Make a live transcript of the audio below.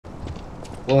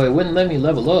Well, it wouldn't let me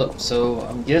level up, so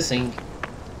I'm guessing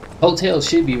hotel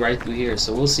should be right through here.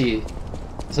 So we'll see.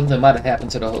 Something might have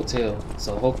happened to the hotel,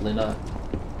 so hopefully not.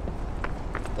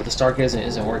 But the Stargazer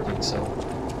isn't working, so.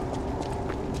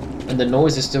 And the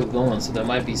noise is still going, so there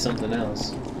might be something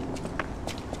else.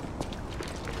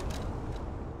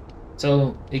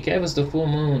 So it gave us the full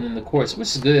moon in the quartz,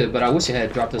 which is good, but I wish it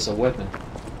had dropped us a weapon.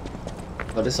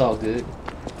 But it's all good.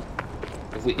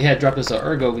 If we had dropped us an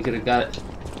ergo, we could have got it.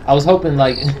 I was hoping,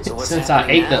 like, So since I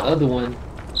ate the now? other one,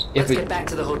 Let's get back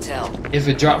to the hotel. if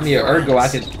it dropped me an ergo, I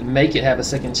could make it have a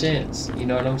second chance. You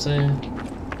know what I'm saying?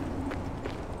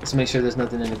 Let's make sure there's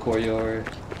nothing in the courtyard.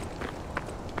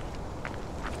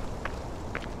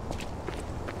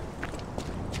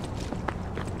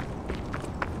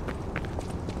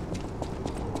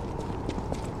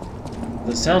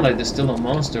 It sounds like there's still a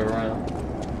monster around.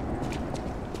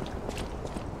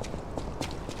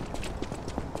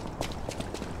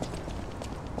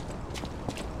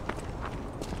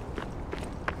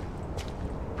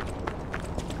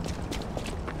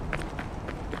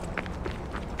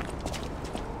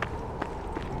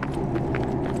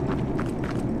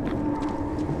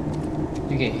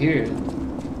 You can hear it.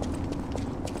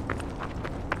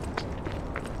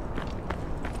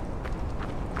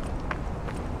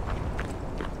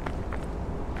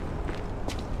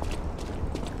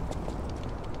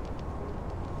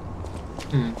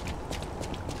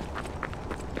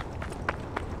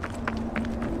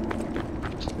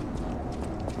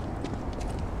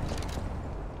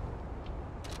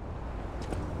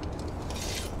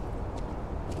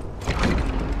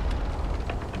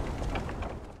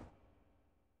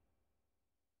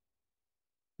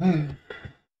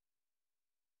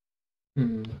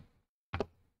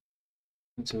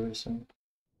 Interesting.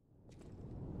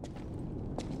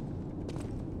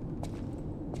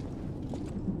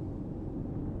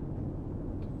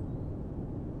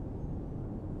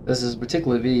 This is a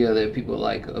particular video that people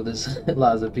like of this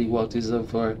Liza P walkthrough so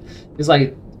far. It's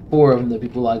like 4 of them that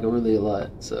people like really a lot,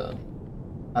 so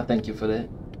I thank you for that.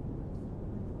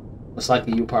 Most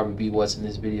likely you'll probably be watching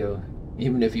this video,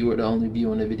 even if you were the only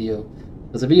view on the video.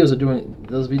 Because the videos are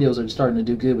those videos are starting to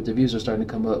do good, but the views are starting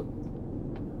to come up.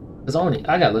 Because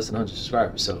I got less than 100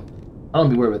 subscribers, so I don't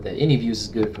be worried about that. Any views is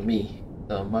good for me.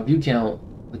 My view count,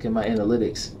 look at my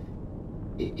analytics,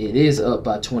 it is up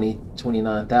by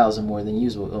 29,000 more than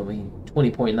usual. I mean,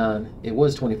 20.9. It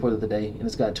was 24 the other day, and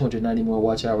it's got 290 more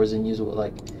watch hours than usual,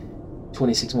 like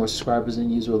 26 more subscribers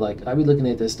than usual. Like, I be looking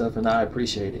at this stuff, and I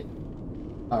appreciate it.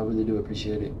 I really do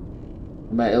appreciate it.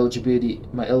 My eligibility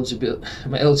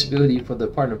for the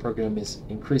partner program is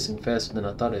increasing faster than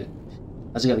I thought it.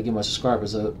 I just got to get my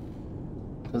subscribers up.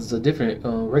 Because it's a different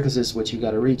requisites what you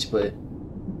got to reach, but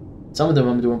some of them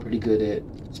I'm doing pretty good at,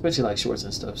 especially like shorts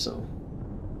and stuff. So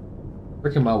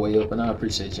working my way up, and I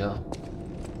appreciate y'all.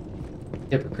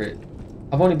 Hypocrite.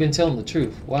 I've only been telling the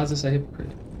truth. Why is this a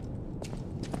hypocrite?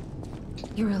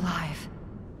 You're alive.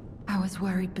 I was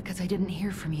worried because I didn't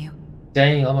hear from you.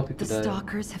 Dang, all my people The died.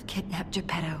 stalkers have kidnapped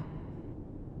Geppetto.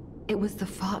 It was the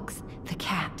fox, the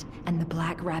cat, and the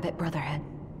Black Rabbit Brotherhood.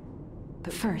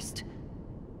 But first,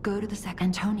 go to the second.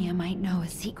 Antonia might know a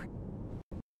secret.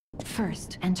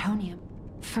 First, Antonia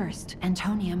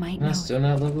might Can I know. still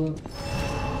not level up?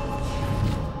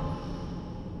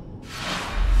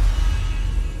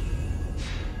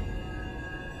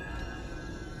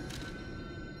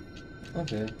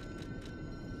 Okay.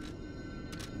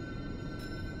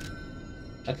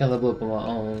 I can level up on my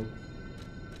own.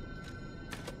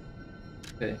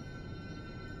 Okay.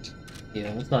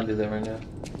 Yeah, let's not do that right now.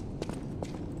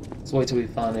 Let's wait till we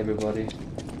find everybody.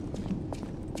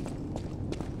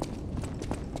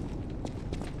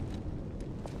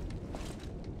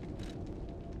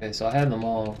 Okay, so I have them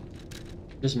all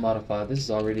just modified. This is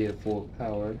already at full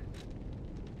power.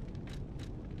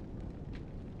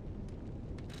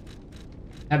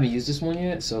 Haven't used this one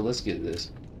yet, so let's get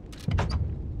this. I'm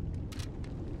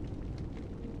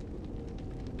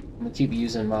gonna keep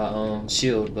using my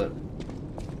shield, but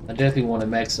I definitely want to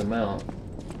max them out.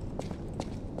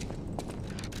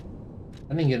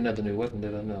 I didn't get another new weapon,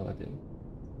 did I? No, I didn't.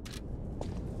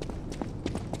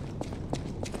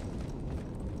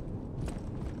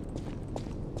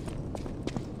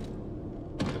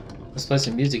 Let's play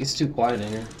some music. It's too quiet in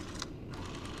here.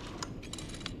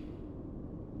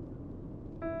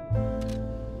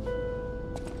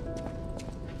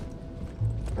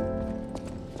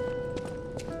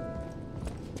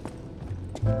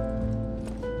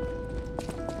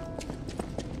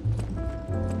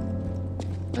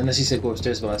 Unless he said go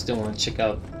upstairs, but I still want to check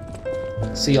out,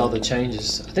 see all the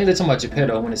changes. I think they're talking about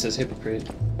Geppetto when it says hypocrite.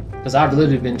 Because I've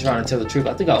literally been trying to tell the truth.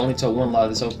 I think I only told one lie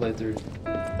this whole playthrough.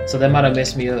 So that might have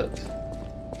messed me up.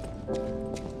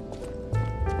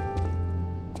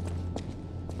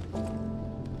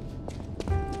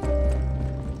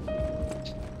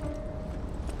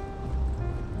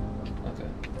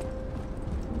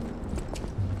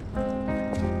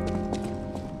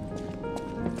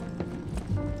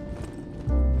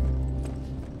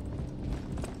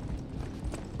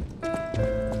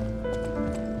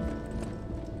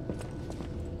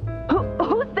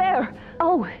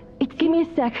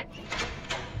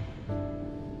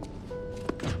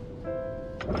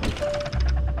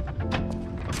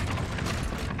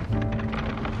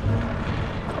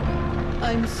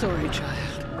 I'm sorry,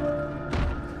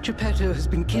 child. Geppetto has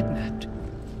been kidnapped.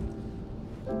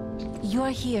 You're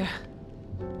here.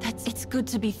 It's good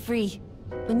to be free.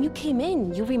 When you came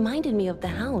in, you reminded me of the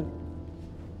Hound.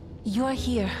 You're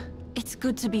here. It's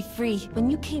good to be free. When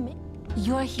you came in,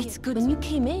 you're here. It's good when you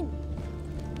came in.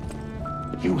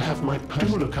 You have my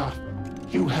Duluca.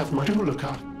 You have my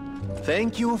Duluca.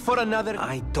 Thank you for another.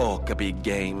 I talk a big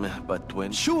game, but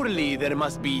when surely there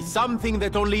must be something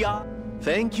that only I.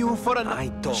 Thank you for an. I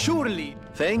talk. Surely.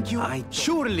 Thank you. I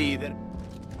surely there.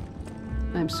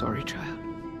 I'm sorry, child.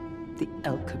 The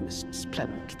alchemists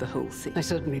planned the whole thing. I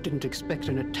certainly didn't expect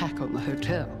an attack on the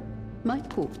hotel. My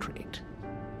portrait.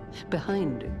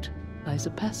 Behind it lies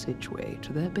a passageway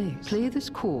to their base. Play this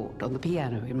chord on the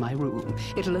piano in my room.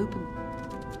 It'll open.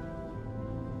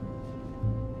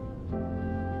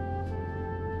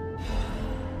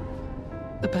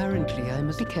 Apparently, I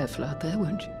must be careful out there,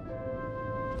 won't you?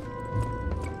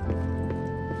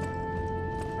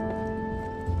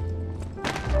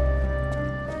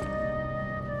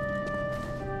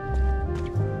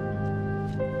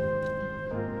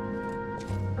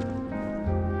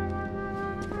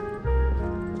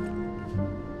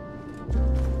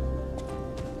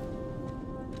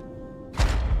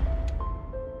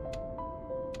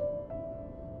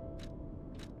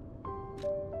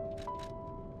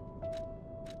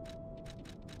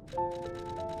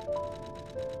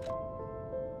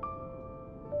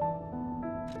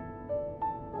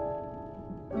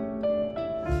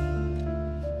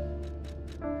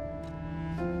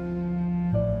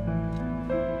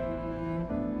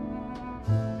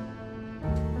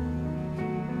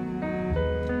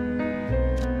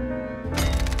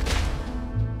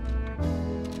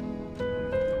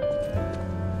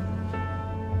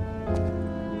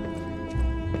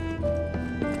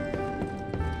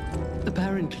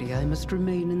 Apparently, I must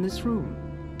remain in this room.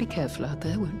 Be careful out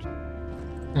there, won't you?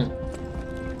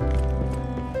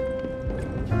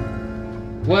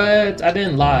 What? I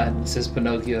didn't lie, says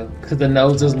Pinocchio. Because the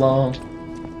nose is long.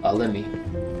 Oh, let me.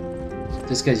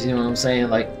 Just because, you know what I'm saying?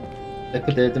 Like, they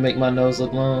put that to make my nose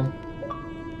look long.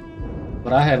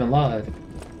 But I haven't lied.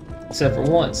 Except for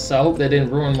once. So I hope that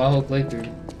didn't ruin my whole playthrough.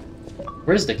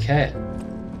 Where's the cat?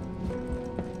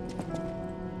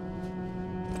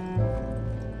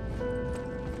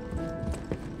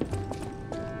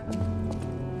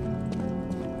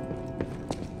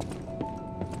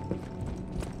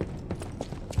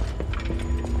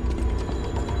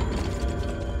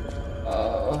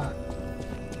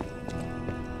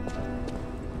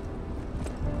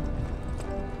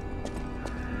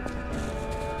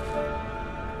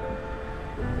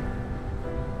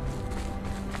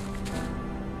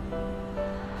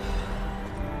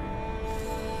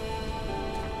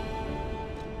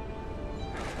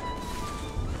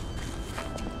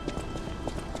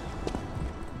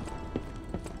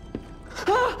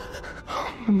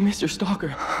 Mr.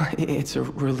 Stalker, it's a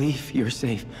relief you're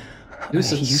safe. You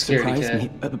surprised me,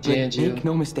 but Janju. make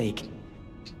no mistake.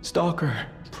 Stalker,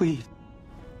 please.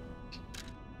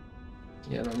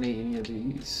 Yeah, I don't need any of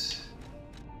these.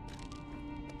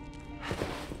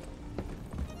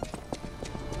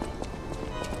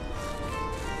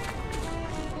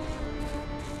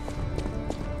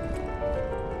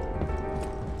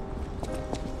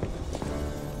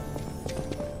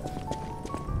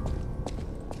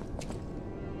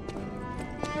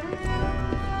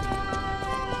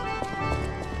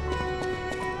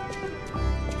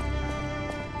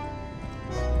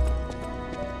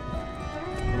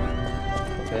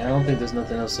 I don't think there's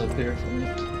nothing else up here for me.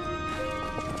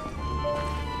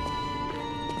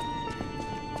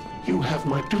 You have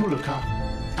my Duluca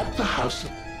at the house.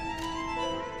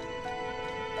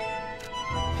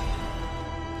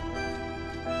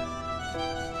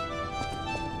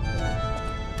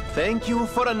 Thank you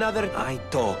for another. I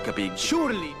talk a big.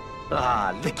 Surely.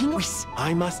 Ah, the king.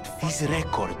 I must. These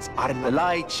records are. The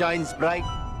light shines bright.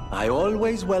 I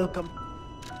always welcome.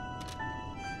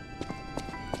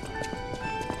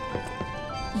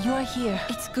 You're here.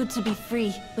 It's good to be free.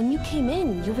 When you came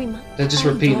in, you remind. They're just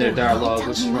repeating their dialogue,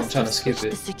 which is why I'm trying to skip The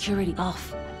it. security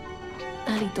off.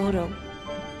 Alidoro.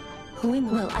 Who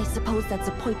in? Well, I suppose that's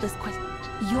a pointless question.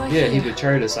 You're Yeah, here. he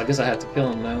betrayed us. I guess I have to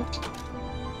kill him now.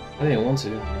 I didn't want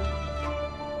to.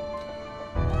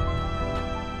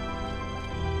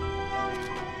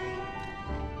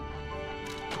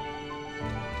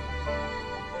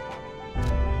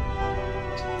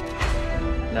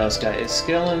 Now this guy is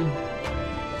scaling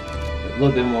a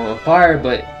little bit more on fire,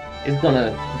 but it's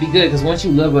gonna be good because once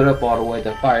you level it up all the way,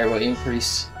 the fire will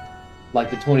increase. Like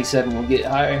the 27 will get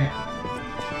higher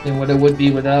than what it would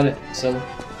be without it. So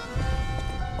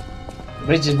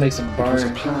it just makes them It was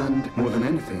burn. planned more than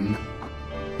anything.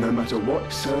 No matter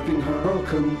what, serving her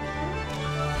welcome.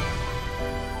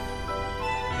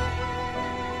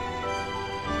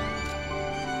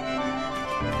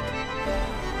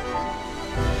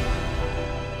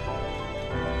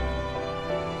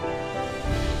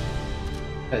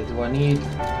 Okay, do I need?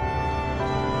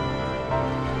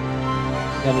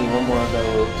 I need one more of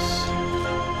those.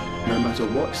 No matter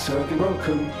what, serving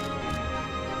welcome.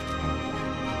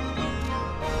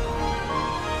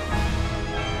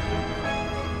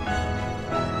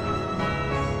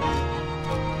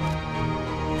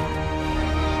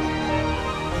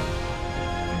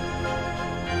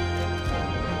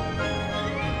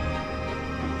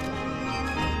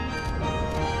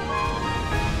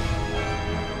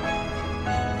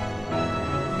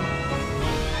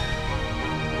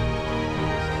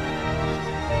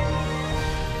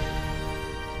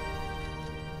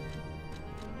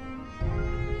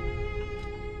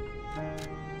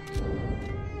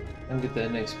 I'll get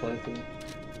that next playthrough.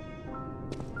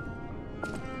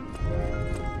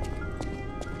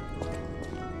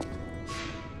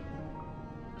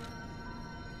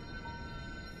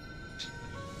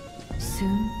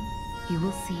 Soon, you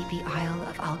will see the Isle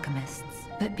of Alchemists.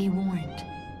 But be warned,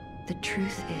 the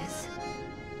truth is,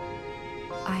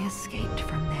 I escaped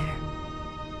from there.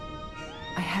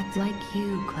 I had like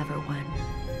you, clever one.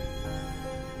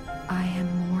 I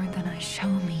am more than I show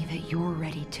me that you're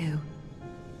ready to.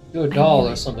 You're a doll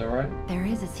or something, right? There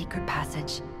is a secret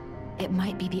passage. It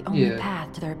might be the only Yeah.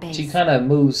 path to their base. She kind of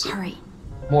moves Hurry.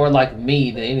 more like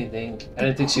me than anything. I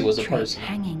didn't think she was a Portrait person.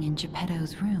 hanging in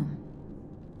Geppetto's room.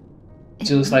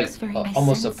 She looks like very-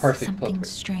 almost I a sense perfect something puppet.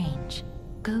 strange.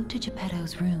 Go to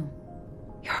Geppetto's room.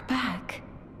 You're back.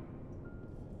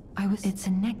 It's a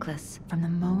necklace from the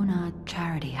Mona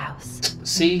Charity House.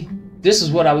 See, this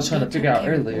is what I was trying They to figure took out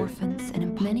care of earlier. Orphans, and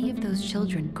I of those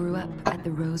children grew up at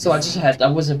the Rose. So I just Estate. I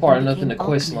wasn't far and enough in the became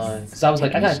quest line alchemists, because I was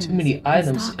like, I got too many technicians, and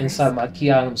items stalkers. inside my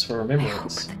key items for I hope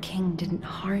remembrance. the king didn't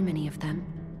harm any of them.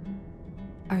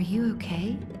 Are you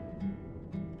okay?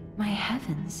 My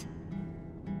heavens.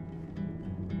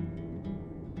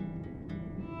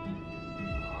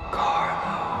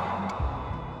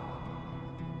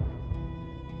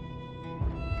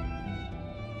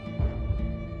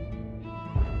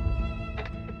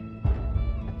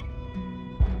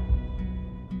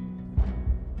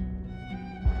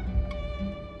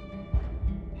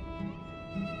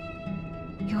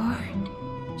 You're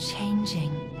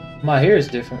changing. My hair is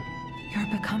different. You're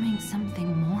becoming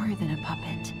something more than a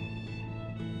puppet.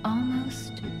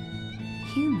 Almost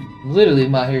human. Literally,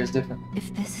 my hair is different.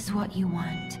 If this is what you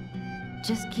want,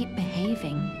 just keep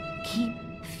behaving.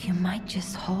 You might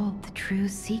just hold the true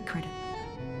secret.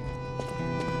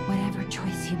 Whatever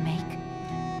choice you make.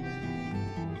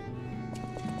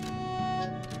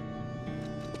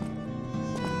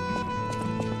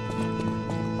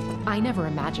 I never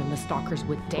imagined the stalkers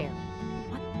would dare.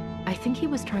 What? I think he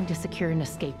was trying to secure an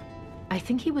escape. I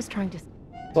think he was trying to...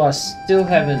 So I still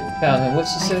haven't found him. What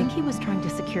she I said? think he was trying to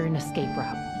secure an escape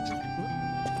route.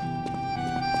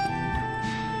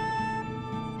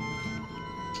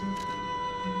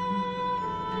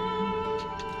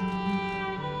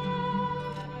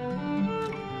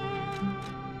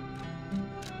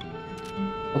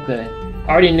 Okay.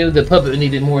 I already knew the puppet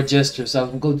needed more gestures, so I was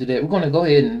gonna go do that. We're gonna go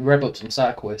ahead and wrap up some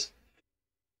side quests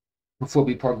before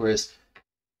we progress.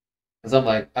 Cause I'm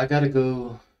like, I gotta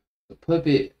go the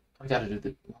puppet. I gotta do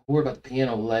the worry about the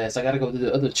piano last. I gotta go to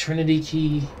the other Trinity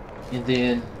key, and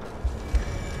then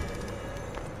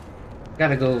I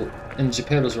gotta go in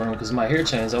Geppetto's room because my hair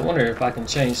changed. I wonder if I can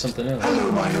change something else.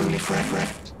 Hello, my only friend.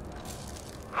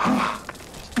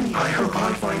 I hope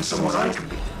I find someone I can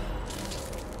be.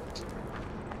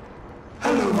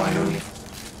 Hello, my only.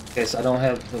 Guess I don't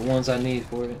have the ones I need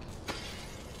for it.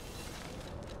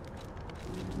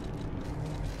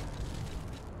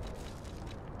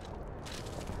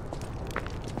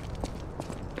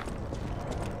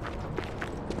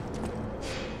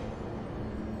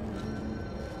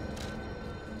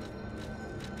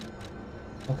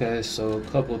 Okay, so a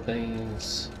couple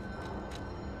things.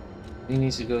 He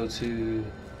needs to go to...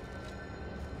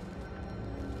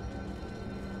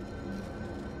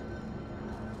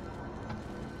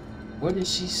 What did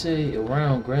she say?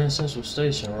 Around Grand Central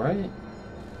Station, right?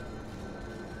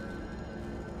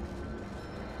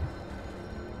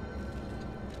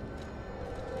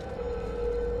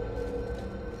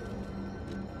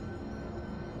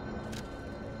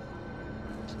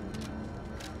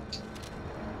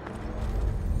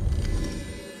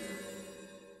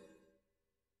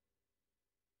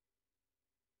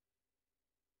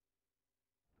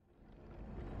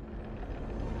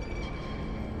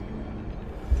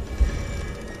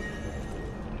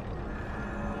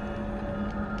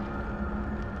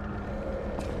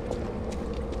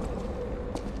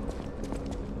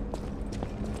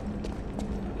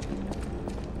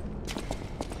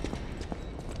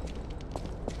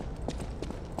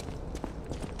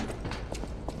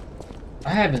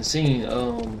 I haven't seen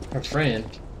her friend.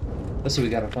 Let's see what we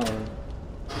got her phone.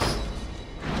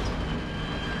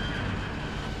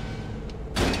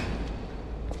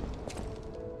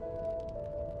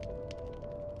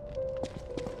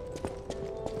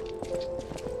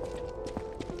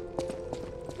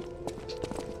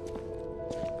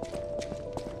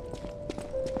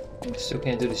 Still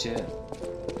can't do this yet.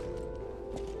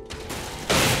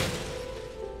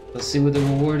 Let's see what the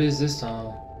reward is this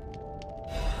time.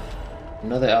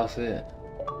 Another outfit.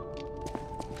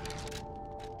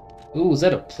 Ooh, is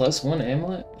that a +1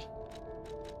 amulet?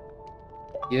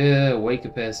 Yeah, weight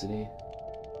capacity.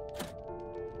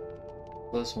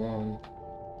 +1.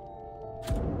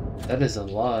 That is a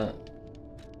lot.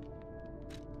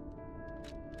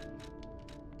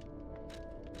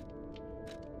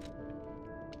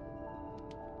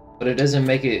 But it doesn't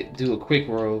make it do a quick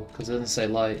roll because it doesn't say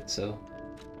light, so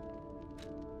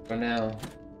for now,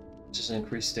 just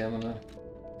increase stamina.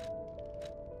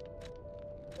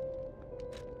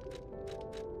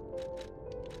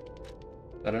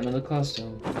 Got another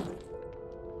costume.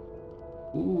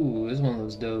 Ooh, this one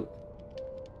looks dope.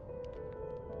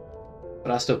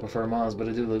 But I still prefer mine, but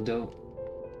it do look dope.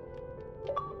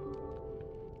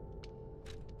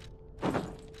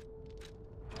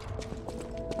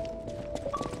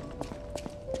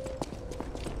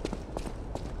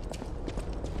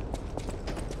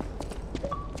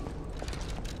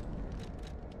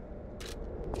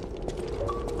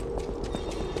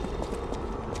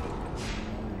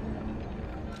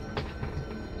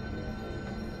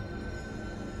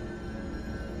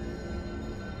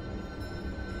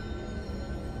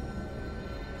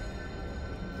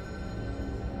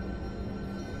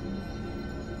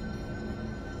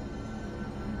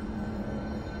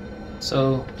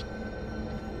 So,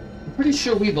 I'm pretty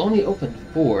sure we've only opened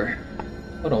 4.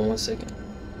 Hold on one second.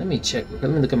 Let me check. Let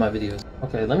me look at my videos.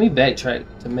 Okay, let me backtrack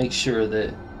to make sure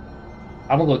that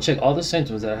I'm gonna go check all the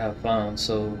symptoms that I have found.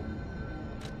 So,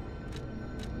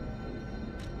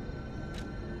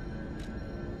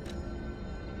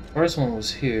 first one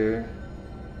was here.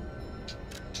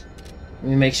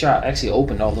 Let me make sure I actually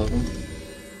opened all of them.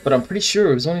 But I'm pretty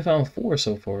sure it's only found 4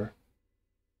 so far.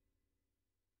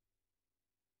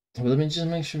 But let me just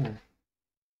make sure.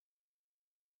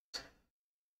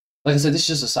 Like I said, this is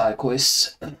just a side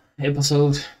quest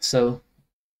episode, so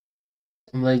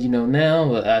I'm letting you know now,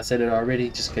 but I said it already,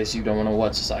 just in case you don't want to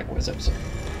watch the side quest episode.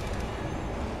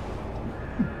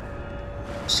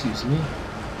 Excuse me.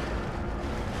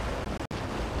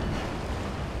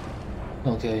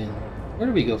 Okay, where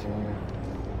do we go from here?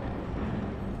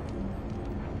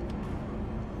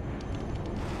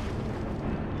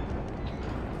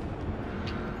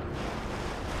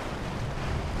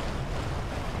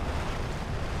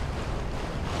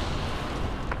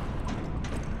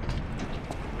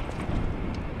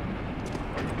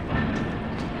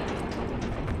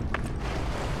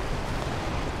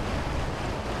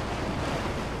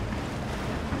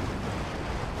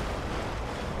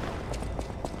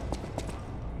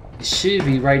 It should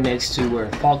be right next to where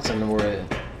Fox and them were at.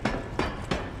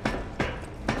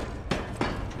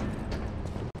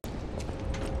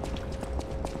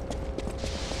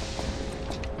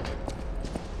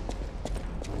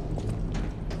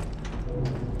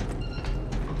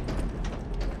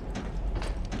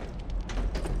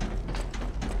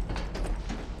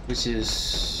 Which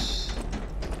is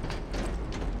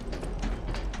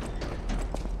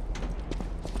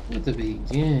at the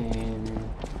beginning.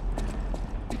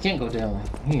 We can't go down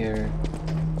here.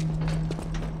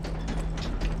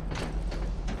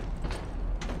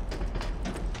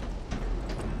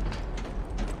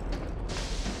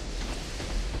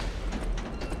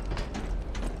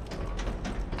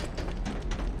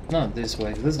 Not this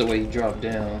way, 'cause this is the way you drop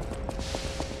down.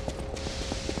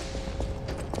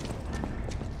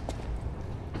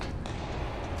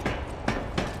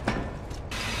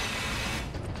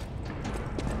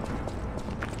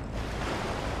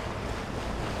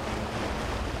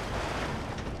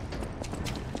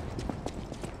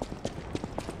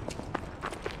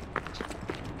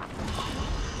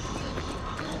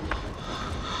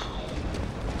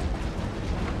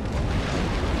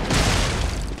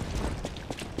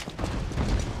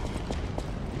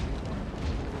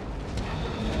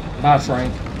 Bye,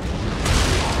 Frank.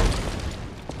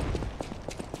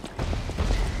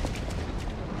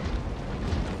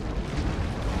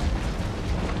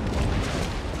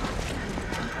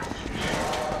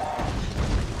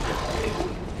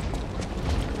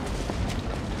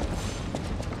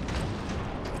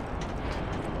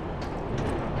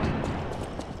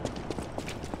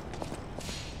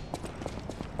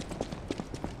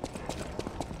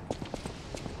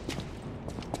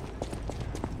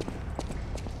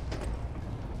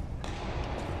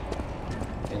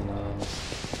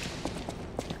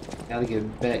 Gotta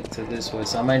get back to this way,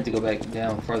 so I might have to go back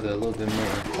down further a little bit more.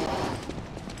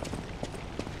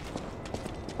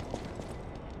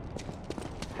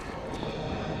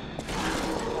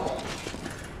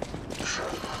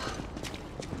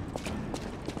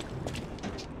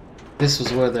 This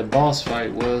was where the boss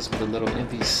fight was with the little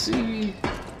NPC.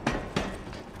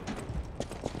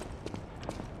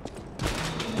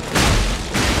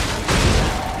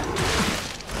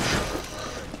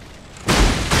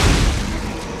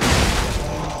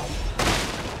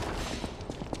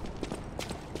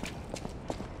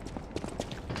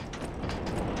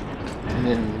 And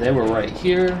then they were right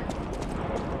here.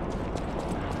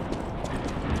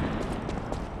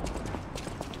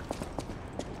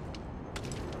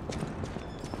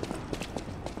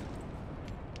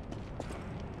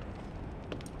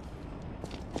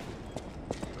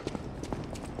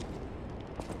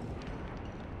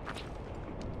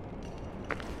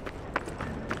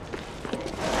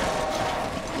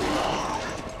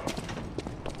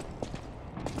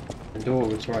 The door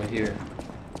was right here.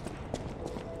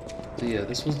 So yeah,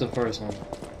 this was the first one.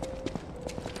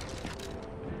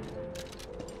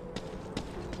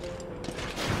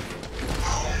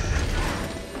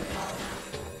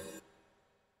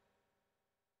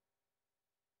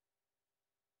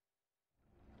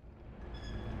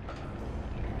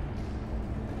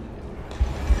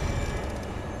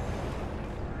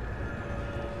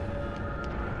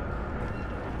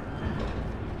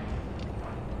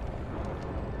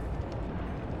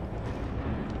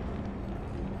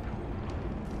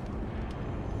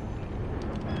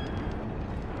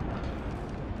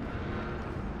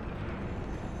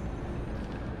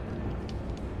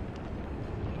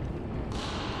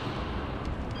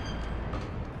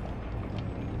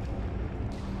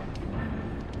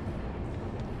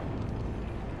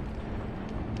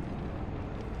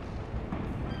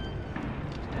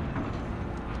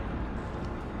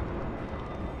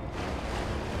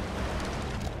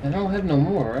 I don't have no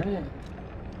more, right?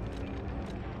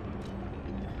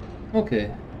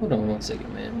 Okay, hold on one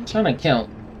second, man. I'm trying to count.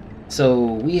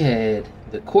 So we had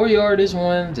the courtyard is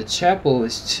 1, the chapel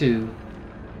is 2,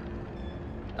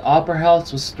 the opera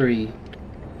house was 3,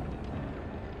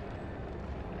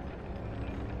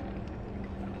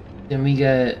 then we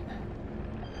got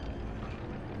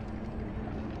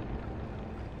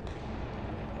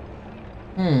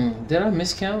did I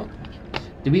miscount?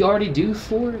 Did we already do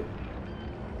 4?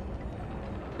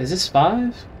 Is this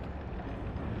 5?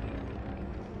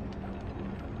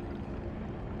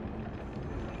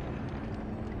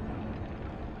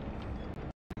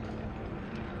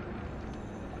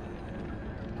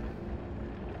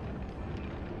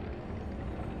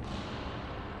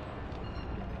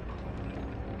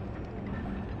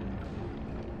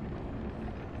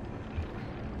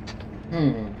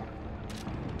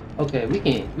 Okay, we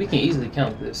can easily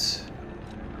count this.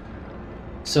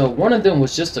 So one of them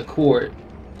was just a chord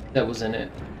that was in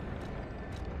it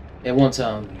at one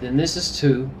time. Then this is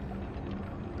 2.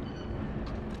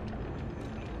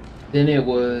 Then it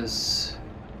was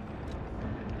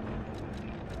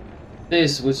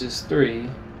this, which is 3.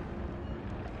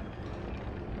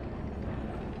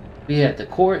 We had the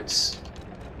quartz.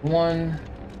 1,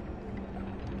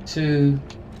 2.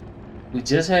 We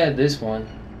just had this one,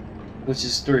 which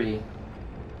is 3.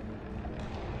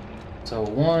 So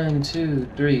 1, 2,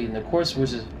 3, and the quartz,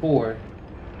 which is 4.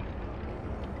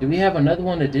 Do we have another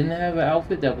one that didn't have an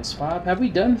outfit that was 5? Have we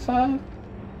done 5?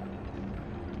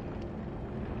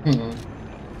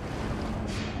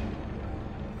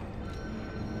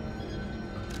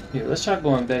 Here, let's try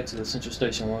going back to the Central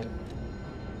Station one.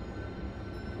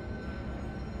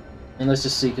 And let's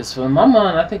just see, because for my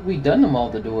mind, I think we've done them all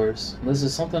the doors. Unless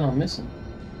there's something I'm missing.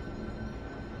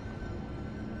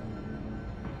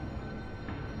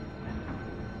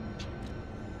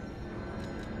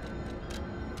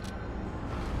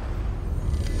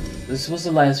 This was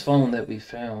the last phone that we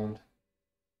found.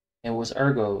 It was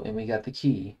Ergo, and we got the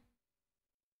key.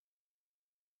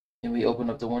 And we opened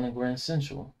up the one in Grand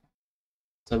Central.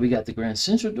 So we got the Grand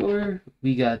Central door,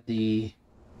 we got the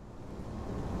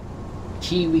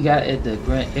key we got at the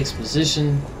Grand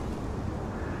Exposition,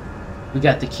 We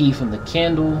got the key from the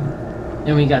candle,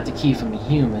 and we got the key from the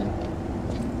human.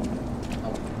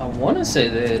 I want to say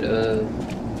that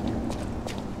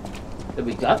that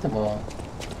we got them all.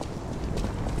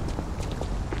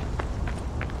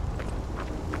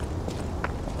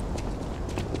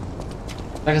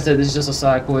 Like I said, this is just a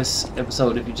side quest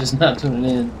episode if you're just not tuning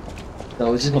in.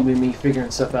 So it's just gonna be me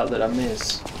figuring stuff out that I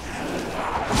missed.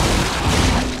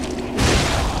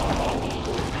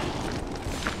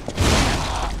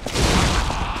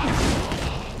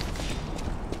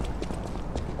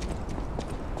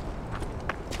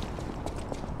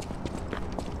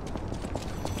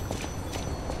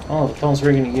 Oh, the phone's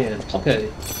ringing again. Okay.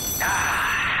 And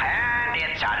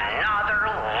it's another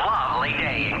lovely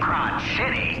day in Krat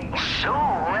City.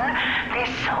 Soon, this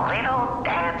little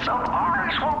dance of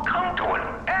ours will come to an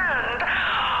end.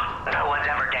 No one's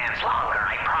ever danced longer,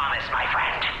 I promise, my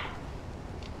friend.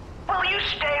 Will you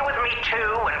stay with me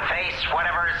too and face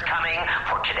whatever is coming?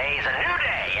 For today's a new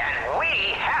day, and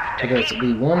we have to Okay, so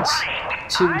we want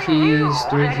 2 keys,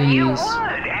 3 keys,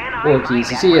 4 keys.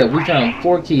 So see, yeah, we found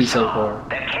 4 keys so far.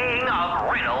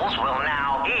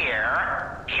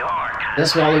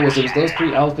 That's all it was. It was those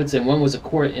 3 outfits, and one was a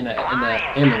court in that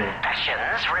emerald.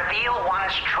 Confessions reveal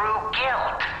one's true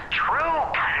guilt. True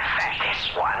confession.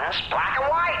 This one's black and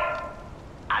white.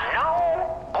 A no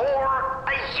or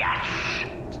a yes.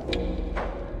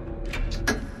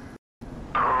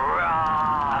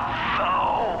 Bravo,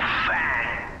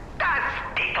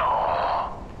 fantastico.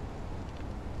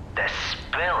 The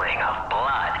spilling of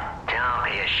blood. Don't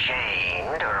be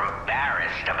ashamed or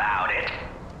embarrassed about it.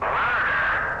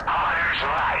 Murder honors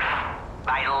life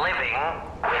by living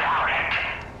without it.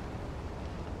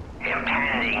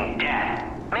 Impending death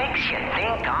makes you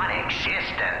think on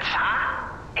existence, huh?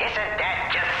 Isn't that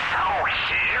just so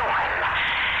human?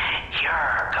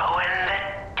 You're going the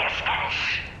distance.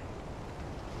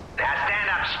 Now stand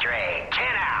up straight,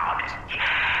 chin out.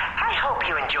 I hope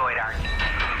you enjoyed our...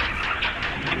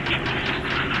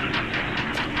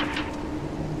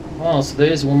 Oh, so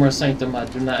there is one more sanctum I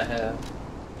do not have.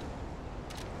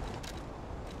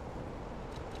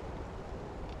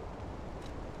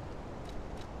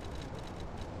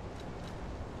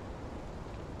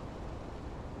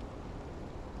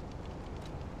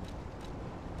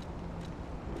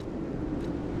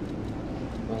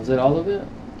 Is that all of it?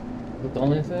 Is that the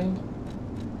only thing?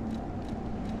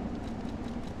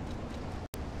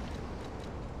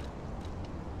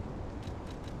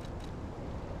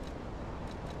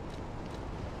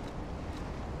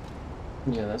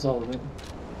 Yeah, that's all of it.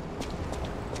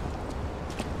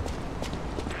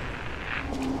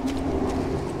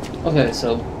 Okay,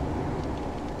 so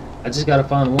I just gotta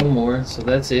find one more, so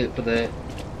that's it for that.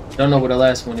 Don't know where the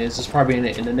last one is. It's probably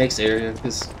in the next area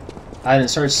because I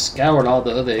didn't scoured all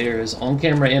the other areas on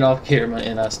camera and off camera,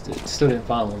 and I still didn't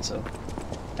find one. So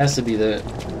has to be that.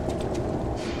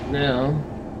 Now,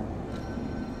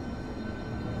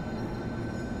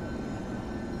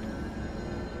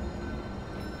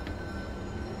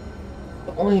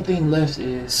 the only thing left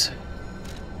is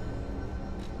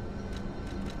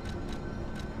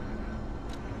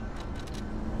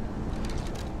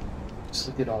just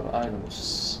look at all the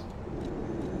items.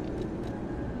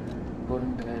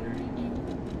 Golden battery.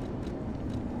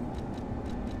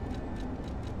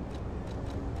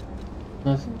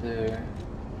 Nothing there.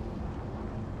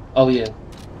 Oh yeah.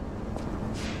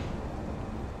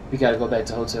 We gotta go back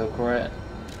to Hotel Krat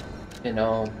and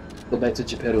go back to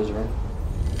Geppetto's room.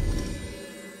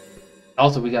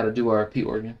 Also, we gotta do our P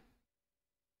organ.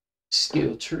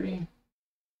 Skill tree.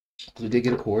 We did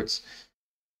get a quartz.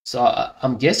 So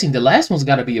I'm guessing the last one's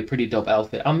gotta be a pretty dope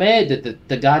outfit. I'm mad that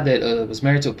the guy that was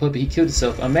married to a puppy, he killed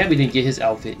himself. I'm mad we didn't get his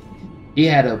outfit. He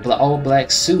had a all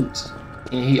black suit,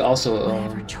 and he also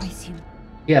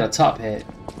he had a top hat.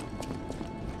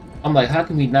 I'm like, how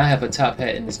can we not have a top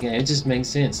hat in this game? It just makes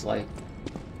sense. Like,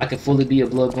 I could fully be a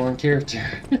Bloodborne character.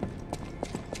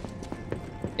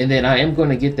 And then I am going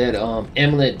to get that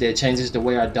amulet that changes the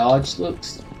way our dodge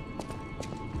looks.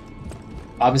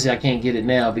 Obviously, I can't get it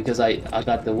now because I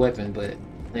got the weapon, but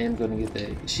I am going to get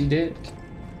that. Is she dead?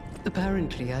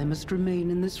 Apparently, I must remain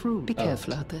in this room. Be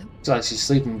careful out there. It's like she's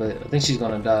sleeping, but I think she's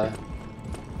going to die.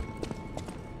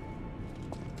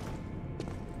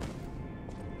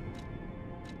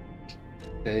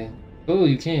 Okay. Oh,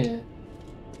 you can.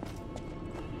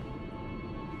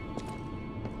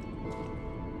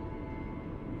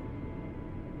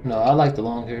 No, I like the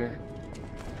long hair.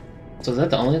 So is that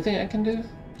the only thing I can do?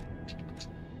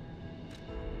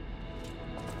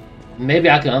 Maybe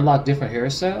I can unlock different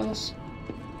hairstyles?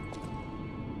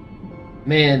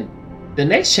 Man, The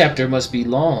next chapter must be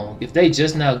long. If they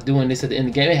just now doing this at the end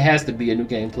of the game, it has to be a new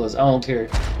game plus. I don't care.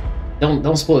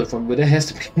 Don't spoil it for me, but it has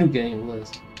to be a new game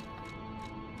plus.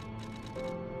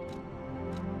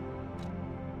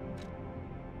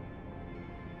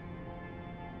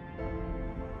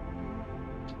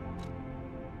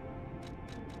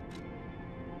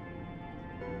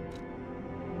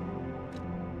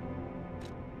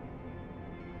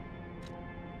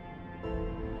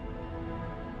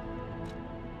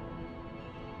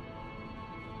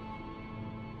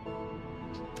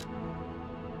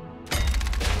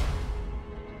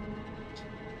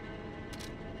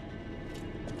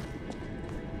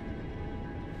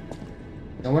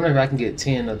 I wonder if I can get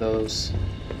 10 of those.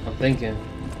 I'm thinking.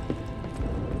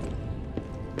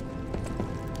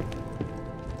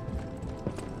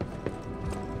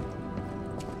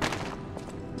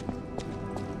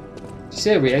 She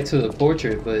said react to the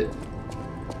portrait, but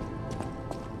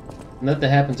nothing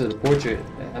happened to the portrait.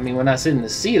 I mean, when I sit in the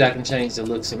seat, I can change the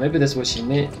look, so maybe that's what she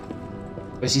meant.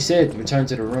 But she said return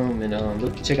to the room and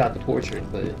look, check out the portrait,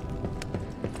 but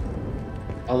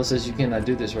all it says you cannot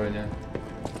do this right now.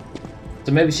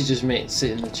 So maybe she just meant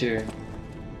sit in the chair.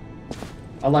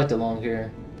 I like the long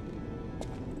hair.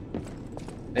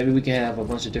 Maybe we can have a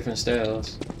bunch of different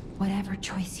styles. Whatever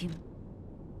choice you...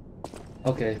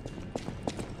 Okay.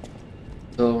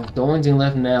 So the only thing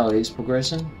left now is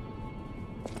progression.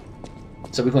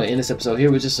 So we're going to end this episode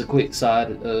here with just a quick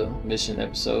side mission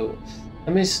episode.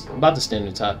 I mean, it's about the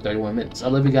standard time, 31 minutes. I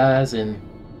love you guys, and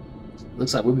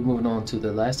looks like we'll be moving on to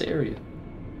the last area.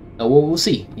 Well, we'll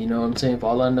see. You know what I'm saying? For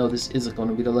all I know, this isn't going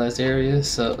to be the last area.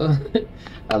 So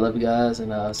I love you guys,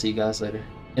 and I'll see you guys later.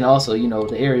 And also, you know,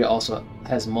 the area also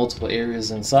has multiple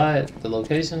areas inside the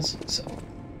locations. So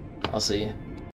I'll see you.